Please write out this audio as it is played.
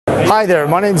Hi there,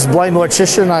 my name is Blaine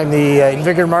Wachishin. I'm the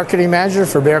InVigor Marketing Manager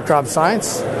for Bayer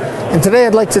CropScience. And today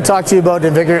I'd like to talk to you about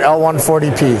InVigor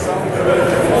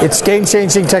L140P. It's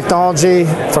game-changing technology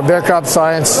from Bayer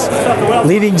CropScience,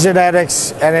 leading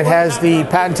genetics, and it has the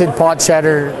patented pod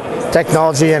shatter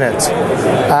technology in it.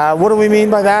 What do we mean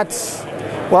by that?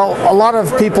 Well, a lot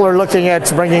of people are looking at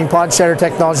bringing pod shatter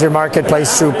technology to the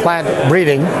marketplace through plant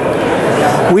breeding.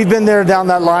 We've been there down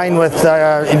that line with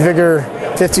InVigor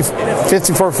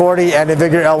 5440 and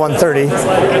InVigor L130,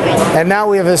 and now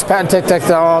we have this patented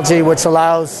technology which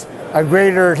allows a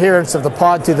greater adherence of the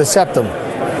pod to the septum.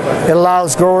 It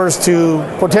allows growers to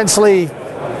potentially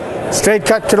straight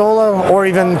cut canola or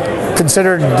even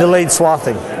consider delayed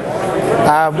swathing.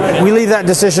 We leave that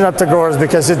decision up to growers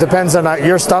because it depends on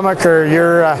your stomach or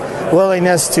your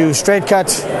willingness to straight cut.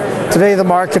 Today the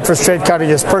market for straight cutting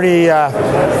is pretty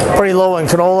low in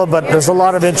canola, but there's a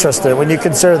lot of interest in it when you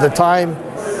consider the time,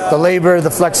 the labor, the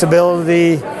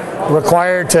flexibility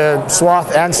required to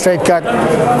swath and straight cut.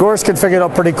 Growers can figure it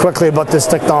out pretty quickly about this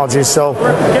technology. So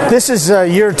this is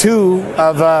year 2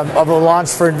 of a launch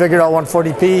for InVigor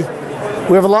L140P.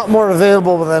 We have a lot more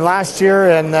available than last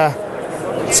year, and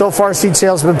so far seed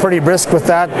sales have been pretty brisk with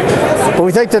that. But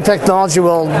we think the technology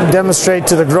will demonstrate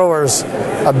to the growers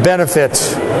a benefit.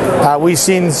 We've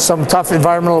seen some tough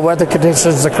environmental weather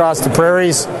conditions across the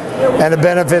prairies, and the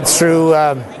benefits through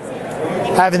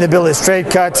having the ability to straight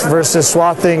cut versus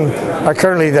swathing are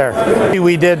currently there.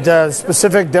 We did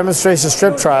specific demonstration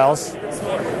strip trials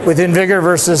with InVigor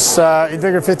versus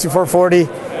InVigor 5440,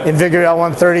 InVigor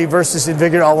L130 versus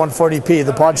InVigor L140P,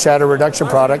 the pod shatter reduction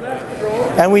product.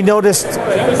 And we noticed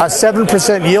a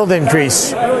 7% yield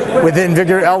increase with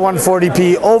InVigor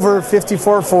L140P over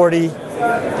 5440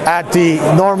 at the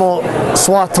normal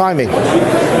swath timing.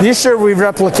 This year we've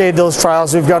replicated those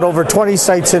trials. We've got over 20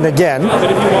 sites in again,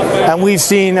 and we've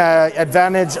seen an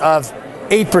advantage of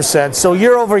 8%. So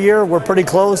year over year we're pretty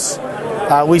close.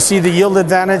 We see the yield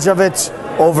advantage of it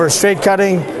over straight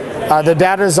cutting. The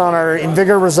data is on our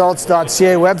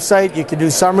InVigorResults.ca website. You can do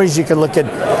summaries, you can look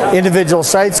at individual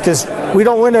sites, because we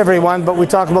don't win every one, but we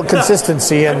talk about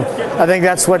consistency, and I think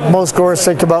that's what most growers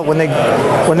think about when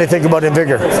they think about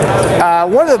InVigor.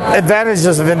 One of the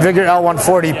advantages of InVigor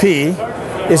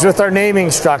L140P is with our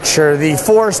naming structure. The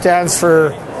 4 stands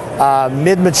for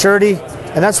mid-maturity,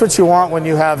 and that's what you want when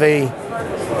you have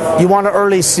you want an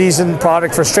early season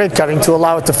product for straight cutting to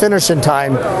allow it to finish in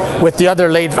time with the other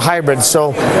late hybrids.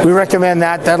 So we recommend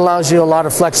that. That allows you a lot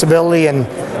of flexibility in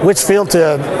which field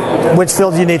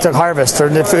you need to harvest or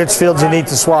which fields you need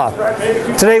to swath.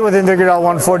 Today with InVigor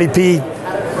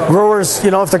L140P, growers,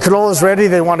 if the canola is ready,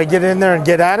 they want to get in there and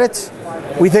get at it.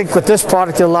 We think with this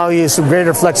product it'll allow you some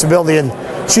greater flexibility in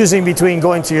choosing between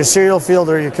going to your cereal field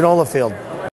or your canola field.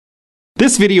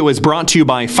 This video is brought to you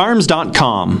by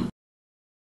farms.com.